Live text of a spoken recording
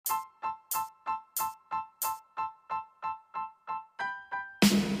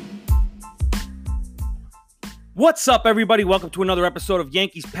What's up, everybody? Welcome to another episode of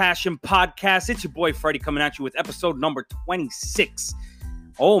Yankees Passion Podcast. It's your boy, Freddie, coming at you with episode number 26.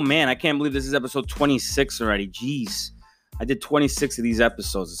 Oh, man, I can't believe this is episode 26 already. Jeez, I did 26 of these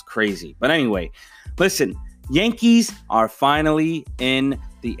episodes. It's crazy. But anyway, listen, Yankees are finally in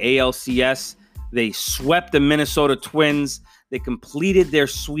the ALCS. They swept the Minnesota Twins. They completed their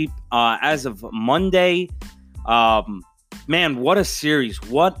sweep as of Monday. Man, what a series.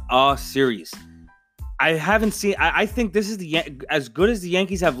 What a series. I haven't seen. I think this is as good as the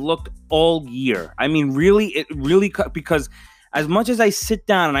Yankees have looked all year. I mean, really, because as much as I sit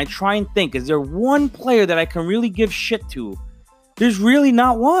down and I try and think, is there one player that I can really give shit to? There's really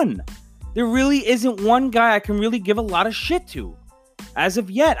not one. There really isn't one guy I can really give a lot of shit to as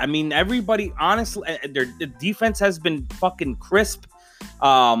of yet. I mean, everybody, honestly, their defense has been fucking crisp.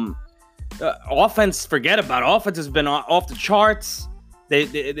 Offense, forget about it. Offense has been off the charts. They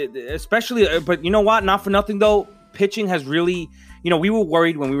especially, but you know what? Not for nothing though. Pitching has really, we were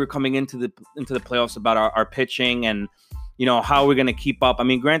worried when we were coming into the playoffs about our pitching and how we're gonna keep up. I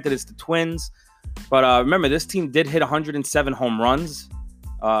mean, granted, it's the Twins, but remember this team did hit 107 home runs,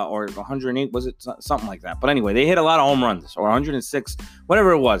 or 108, was it something like that? But anyway, they hit a lot of home runs, or 106,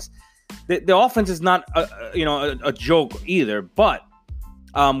 whatever it was. The offense is not a joke either, but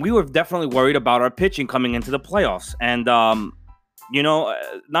we were definitely worried about our pitching coming into the playoffs, and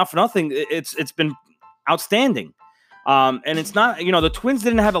not for nothing, it's been outstanding. And it's not, the Twins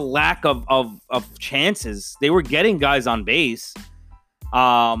didn't have a lack of chances. They were getting guys on base.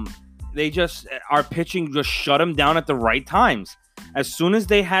 Our pitching just shut them down at the right times. As soon as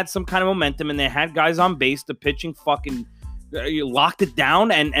they had some kind of momentum and they had guys on base, the pitching fucking locked it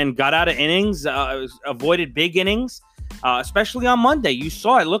down and got out of innings, avoided big innings, especially on Monday. You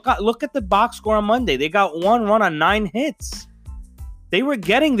saw it. Look at the box score on Monday. They got 1 run on 9 hits. They were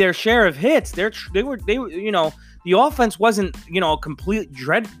getting their share of hits. They were, the offense wasn't,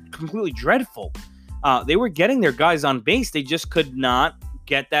 completely dreadful. They were getting their guys on base. They just could not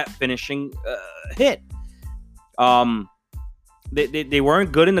get that finishing hit. They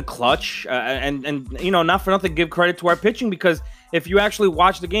weren't good in the clutch, and not for nothing, give credit to our pitching, because if you actually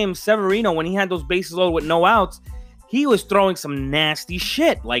watch the game, Severino, when he had those bases loaded with no outs, he was throwing some nasty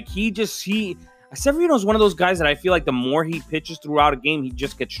shit. Like Severino is one of those guys that I feel like the more he pitches throughout a game, he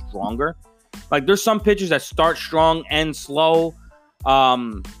just gets stronger. Like, there's some pitchers that start strong and slow.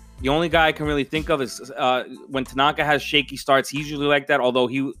 The only guy I can really think of is when Tanaka has shaky starts. He's usually like that, although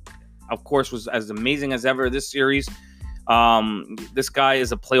he, of course, was as amazing as ever this series. This guy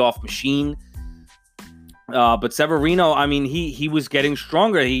is a playoff machine. But Severino, I mean, he was getting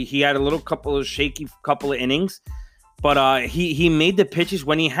stronger. He had a couple of innings. But he made the pitches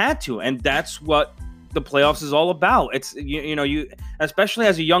when he had to, and that's what the playoffs is all about. It's you especially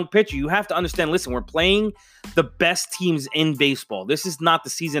as a young pitcher, you have to understand. Listen, we're playing the best teams in baseball. This is not the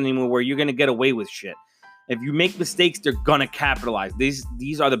season anymore where you're gonna get away with shit. If you make mistakes, they're gonna capitalize.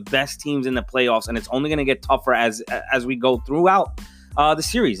 These are the best teams in the playoffs, and it's only gonna get tougher as we go throughout the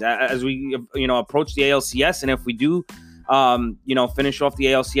series, as we approach the ALCS, and if we do finish off the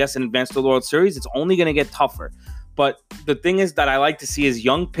ALCS and advance to the World Series, it's only gonna get tougher. But the thing is that I like to see is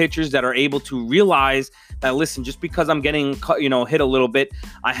young pitchers that are able to realize that, listen, just because I'm getting, hit a little bit,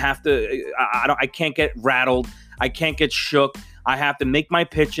 I can't get rattled. I can't get shook. I have to make my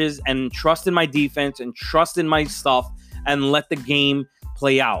pitches and trust in my defense and trust in my stuff and let the game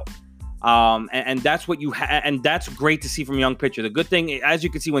play out. And that's what and that's great to see from a young pitcher. The good thing, as you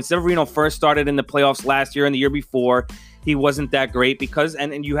can see, when Severino first started in the playoffs last year and the year before, he wasn't that great because,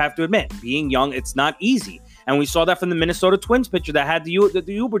 and you have to admit, being young, it's not easy. And we saw that from the Minnesota Twins pitcher that had the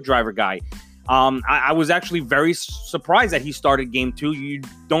Uber driver guy. I was actually very surprised that he started game 2. You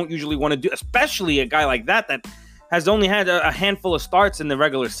don't usually want to do, especially a guy like that has only had a handful of starts in the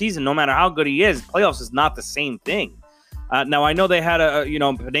regular season. No matter how good he is, playoffs is not the same thing. Now, I know they had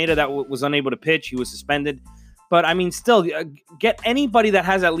Pineda that was unable to pitch. He was suspended. But, I mean, still, get anybody that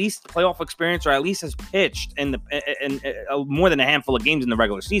has at least playoff experience or at least has pitched in more than a handful of games in the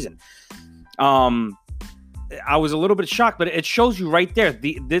regular season. I was a little bit shocked, but it shows you right there.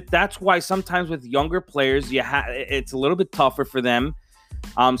 That's why sometimes with younger players, it's a little bit tougher for them.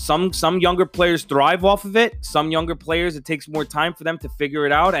 Some younger players thrive off of it. Some younger players, it takes more time for them to figure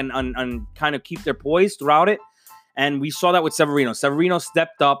it out and kind of keep their poise throughout it. And we saw that with Severino. Severino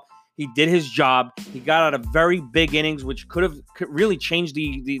stepped up. He did his job. He got out of very big innings, which could really changed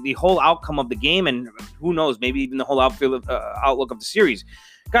the whole outcome of the game. And who knows, maybe even the whole outlook of the series.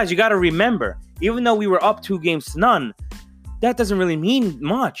 Guys, you got to remember, even though we were up 2-0, that doesn't really mean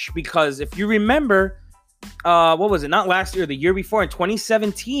much, because if you remember, what was it? Not last year, the year before, in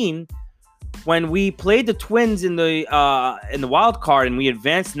 2017, when we played the Twins in the wild card and we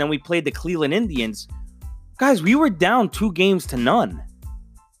advanced, and then we played the Cleveland Indians, guys, we were down 2-0.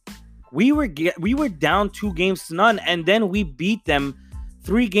 We were down 2-0, and then we beat them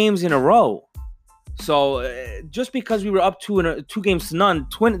 3 games in a row. So just because we were up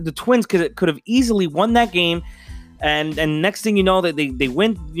 2-0, the Twins could have easily won that game. And next thing you know, that they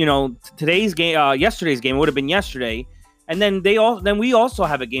win, today's game, yesterday's game, it would have been yesterday. And then we also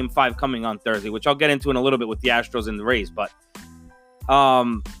have a game 5 coming on Thursday, which I'll get into in a little bit with the Astros and the Rays. But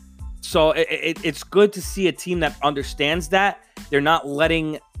so it's good to see a team that understands that they're not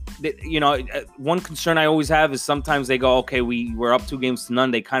letting. One concern I always have is sometimes they go, okay, we're up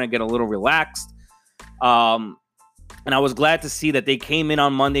 2-0. They kind of get a little relaxed. And I was glad to see that they came in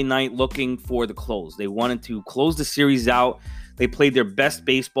on Monday night looking for the close. They wanted to close the series out. They played their best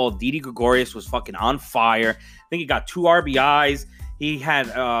baseball. Didi Gregorius was fucking on fire. I think he got 2 RBIs. He had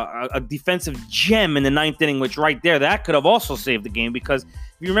a defensive gem in the 9th inning, which right there, that could have also saved the game, because if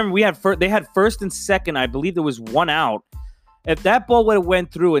you remember, they had first and second. I believe there was 1 out. If that ball would have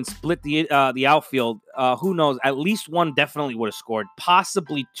went through and split the outfield, who knows? At least 1 definitely would have scored,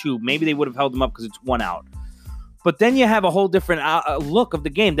 possibly 2. Maybe they would have held them up because it's 1 out. But then you have a whole different look of the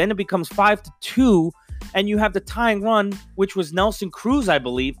game. Then it becomes 5-2, and you have the tying run, which was Nelson Cruz, I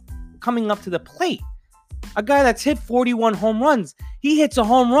believe, coming up to the plate. A guy that's hit 41 home runs. He hits a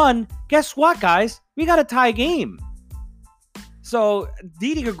home run. Guess what, guys? We got a tie game. So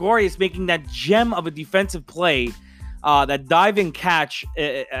Didi Gregorius making that gem of a defensive play, that diving catch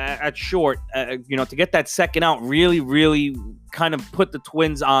at short, to get that second out, really, really kind of put the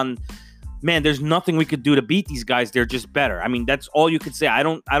Twins on. Man, there's nothing we could do to beat these guys. They're just better. I mean, that's all you could say. I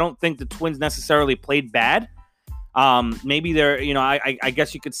don't think the Twins necessarily played bad. Maybe they're, I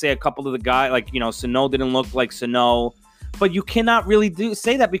guess you could say a couple of the guys, like, Sano didn't look like Sano. But you cannot really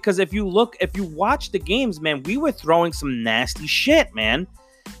say that, because if you watch the games, man, we were throwing some nasty shit, man.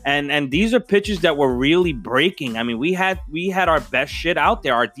 And these are pitches that were really breaking. I mean, we had our best shit out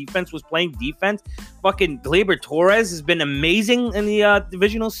there. Our defense was playing defense. Fucking Gleyber Torres has been amazing in the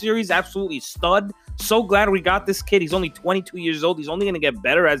divisional series. Absolutely stud. So glad we got this kid. He's only 22 years old. He's only going to get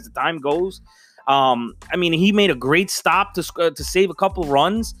better as the time goes. I mean, he made a great stop to save a couple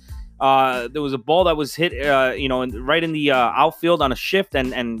runs. There was a ball that was hit, right in the outfield on a shift,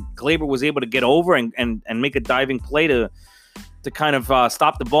 and Gleyber was able to get over and make a diving play to kind of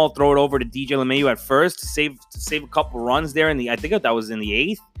stop the ball, throw it over to DJ LeMahieu at first to save a couple runs there. I think that was in the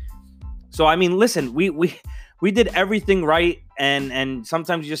 8th. So I mean, listen, we did everything right, and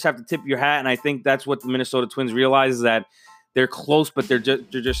sometimes you just have to tip your hat. And I think that's what the Minnesota Twins realize, is that they're close, but they're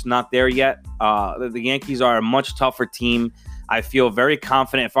just not there yet. The Yankees are a much tougher team. I feel very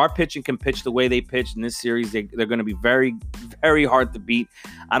confident. If our pitching can pitch the way they pitched in this series, they're going to be very, very hard to beat.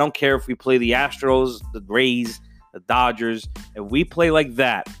 I don't care if we play the Astros, the Rays, the Dodgers. If we play like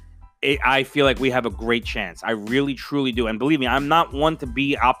that, I feel like we have a great chance. I really, truly do. And believe me, I'm not one to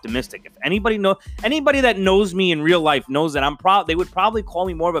be optimistic. If anybody that knows me in real life knows that they would probably call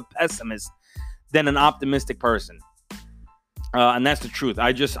me more of a pessimist than an optimistic person. And that's the truth.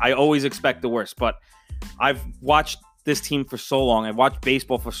 I always expect the worst. But I've watched this team for so long. I've watched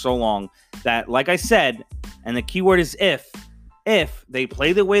baseball for so long that, like I said, and the key word is if they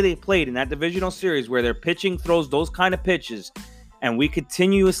play the way they played in that divisional series, where their pitching throws those kind of pitches, and we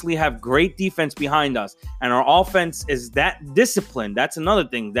continuously have great defense behind us, and our offense is that disciplined. That's another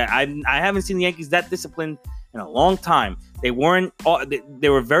thing that I haven't seen the Yankees that disciplined in a long time. They were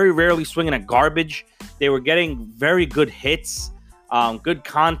very rarely swinging at garbage. They were getting very good hits, good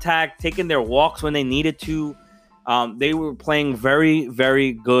contact, taking their walks when they needed to. They were playing very,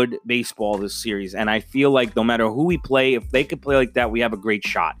 very good baseball this series, and I feel like no matter who we play, if they could play like that, we have a great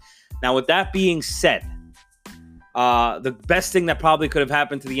shot. Now, with that being said, the best thing that probably could have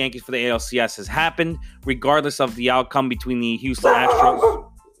happened to the Yankees for the ALCS has happened, regardless of the outcome between the Houston Astros.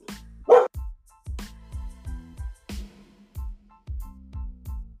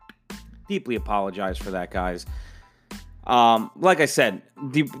 Deeply apologize for that, guys. Like I said,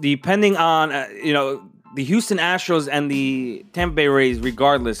 depending on, the Houston Astros and the Tampa Bay Rays,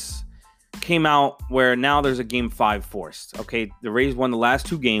 regardless, came out where now there's a Game 5 forced. Okay, the Rays won the last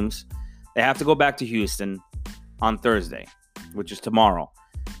 2 games. They have to go back to Houston on Thursday, which is tomorrow.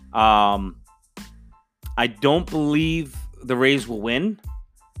 I don't believe the Rays will win,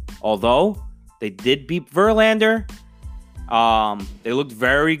 although they did beat Verlander. They looked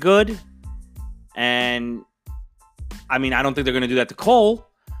very good. And, I mean, I don't think they're going to do that to Cole.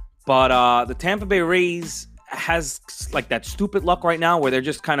 But the Tampa Bay Rays has like that stupid luck right now where they're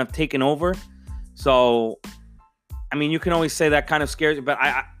just kind of taking over. So I mean, you can always say that kind of scares you, but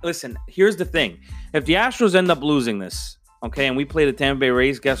I listen, here's the thing. If the Astros end up losing this, okay, and we play the Tampa Bay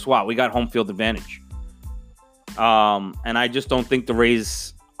Rays, guess what? We got home field advantage. And I just don't think the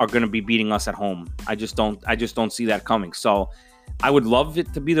Rays are going to be beating us at home. I just don't see that coming. So I would love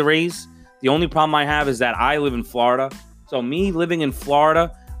it to be the Rays. The only problem I have is that I live in Florida. So me living in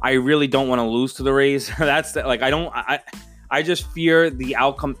Florida, I really don't want to lose to the Rays. I just fear the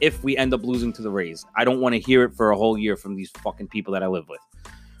outcome if we end up losing to the Rays. I don't want to hear it for a whole year from these fucking people that I live with.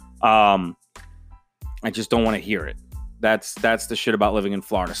 I just don't want to hear it. That's the shit about living in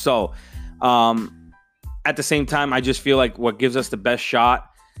Florida. So, at the same time, I just feel like what gives us the best shot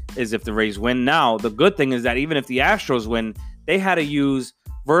is if the Rays win. Now, the good thing is that even if the Astros win, they had to use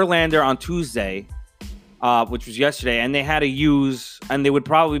Verlander on Tuesday, which was yesterday, and they would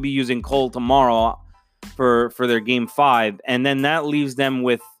probably be using Cole tomorrow for their game 5, and then that leaves them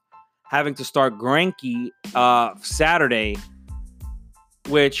with having to start Greinke Saturday,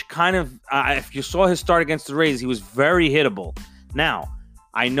 which kind of, if you saw his start against the Rays, he was very hittable. Now,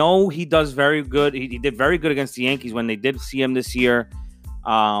 I know he does very good. He did very good against the Yankees when they did see him this year.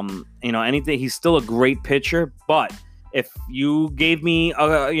 He's still a great pitcher, but if you gave me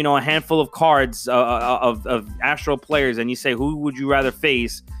a handful of cards of Astro players and you say, who would you rather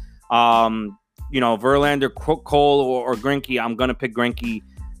face? Verlander, Cole, or Greinke, I'm going to pick Greinke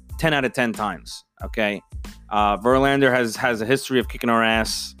 10 out of 10 times. Okay. Verlander has a history of kicking our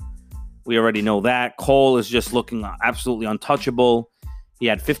ass. We already know that. Cole is just looking absolutely untouchable. He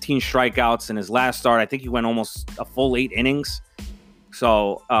had 15 strikeouts in his last start. I think he went almost a full 8 innings.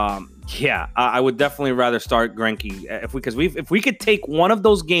 So, I would definitely rather start Greinke if we could take one of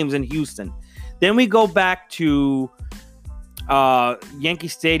those games in Houston. Then we go back to Yankee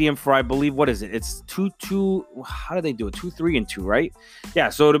Stadium for, I believe, what is it? It's 2-2. How do they do it? 2-3-2, right? Yeah.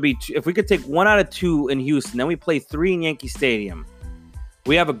 So it'll be if we could take 1 out of 2 in Houston, then we play 3 in Yankee Stadium.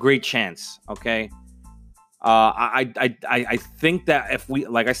 We have a great chance. Okay. I think that if we,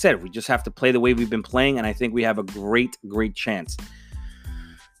 like I said, we just have to play the way we've been playing, and I think we have a great chance.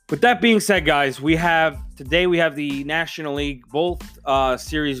 With that being said, guys, today we have the National League, both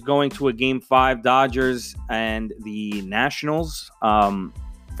series going to a Game 5, Dodgers and the Nationals.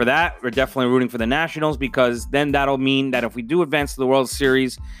 For that, we're definitely rooting for the Nationals, because then that'll mean that if we do advance to the World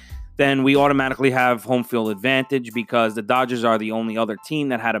Series, then we automatically have home field advantage, because the Dodgers are the only other team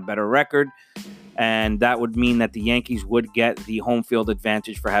that had a better record. And that would mean that the Yankees would get the home field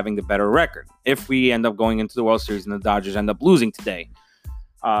advantage for having the better record if we end up going into the World Series and the Dodgers end up losing today.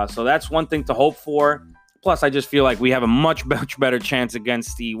 So that's one thing to hope for. Plus, I just feel like we have a much better chance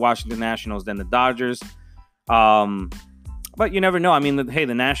against the Washington Nationals than the Dodgers. But you never know. I mean,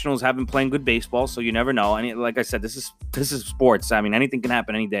 the Nationals have been playing good baseball, so you never know. And like I said, this is sports. I mean, anything can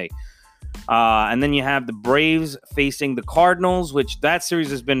happen any day. And then you have the Braves facing the Cardinals, which that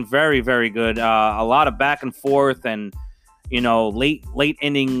series has been very, very good. A lot of back and forth and, late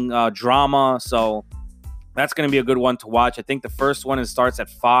inning drama. So that's going to be a good one to watch. I think the first one starts at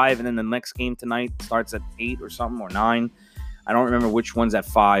 5, and then the next game tonight starts at 8 or something, or 9. I don't remember which one's at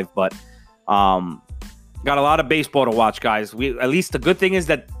 5, but got a lot of baseball to watch, guys. At least the good thing is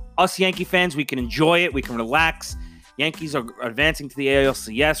that us Yankee fans, we can enjoy it. We can relax. Yankees are advancing to the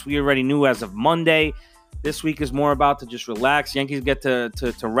ALCS. We already knew as of Monday. This week is more about to just relax. Yankees get to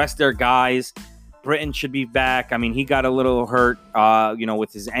rest their guys. Britton should be back. I mean, he got a little hurt,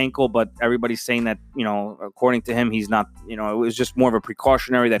 with his ankle, but everybody's saying that, according to him, he's not, it was just more of a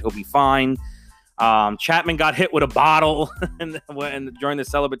precautionary that he'll be fine. Chapman got hit with a bottle during the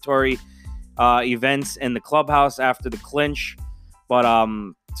celebratory events in the clubhouse after the clinch, but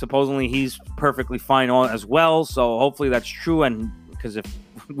supposedly he's perfectly fine as well. So hopefully that's true, and because if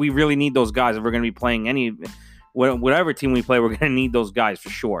we really need those guys, if we're going to be playing whatever team we play, we're going to need those guys for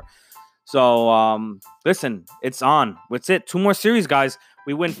sure. So, listen, it's on. That's it. 2 more series, guys.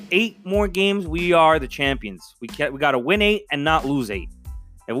 We win 8 more games. We are the champions. We got to win 8 and not lose 8.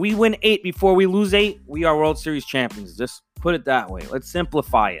 If we win 8 before we lose 8, we are World Series champions. Just put it that way. Let's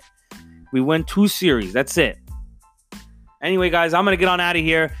simplify it. We win 2 series. That's it. Anyway, guys, I'm going to get on out of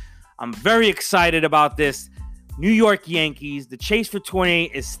here. I'm very excited about this. New York Yankees. The chase for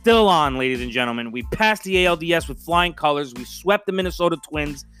 28 is still on, ladies and gentlemen. We passed the ALDS with flying colors. We swept the Minnesota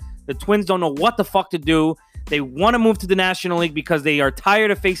Twins. The Twins don't know what the fuck to do. They want to move to the National League because they are tired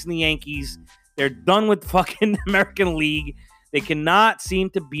of facing the Yankees. They're done with fucking American League. They cannot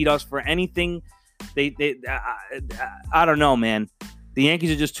seem to beat us for anything. I don't know, man. The Yankees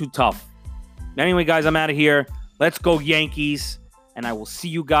are just too tough. Anyway, guys, I'm out of here. Let's go Yankees. And I will see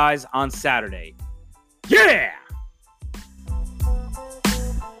you guys on Saturday. Yeah!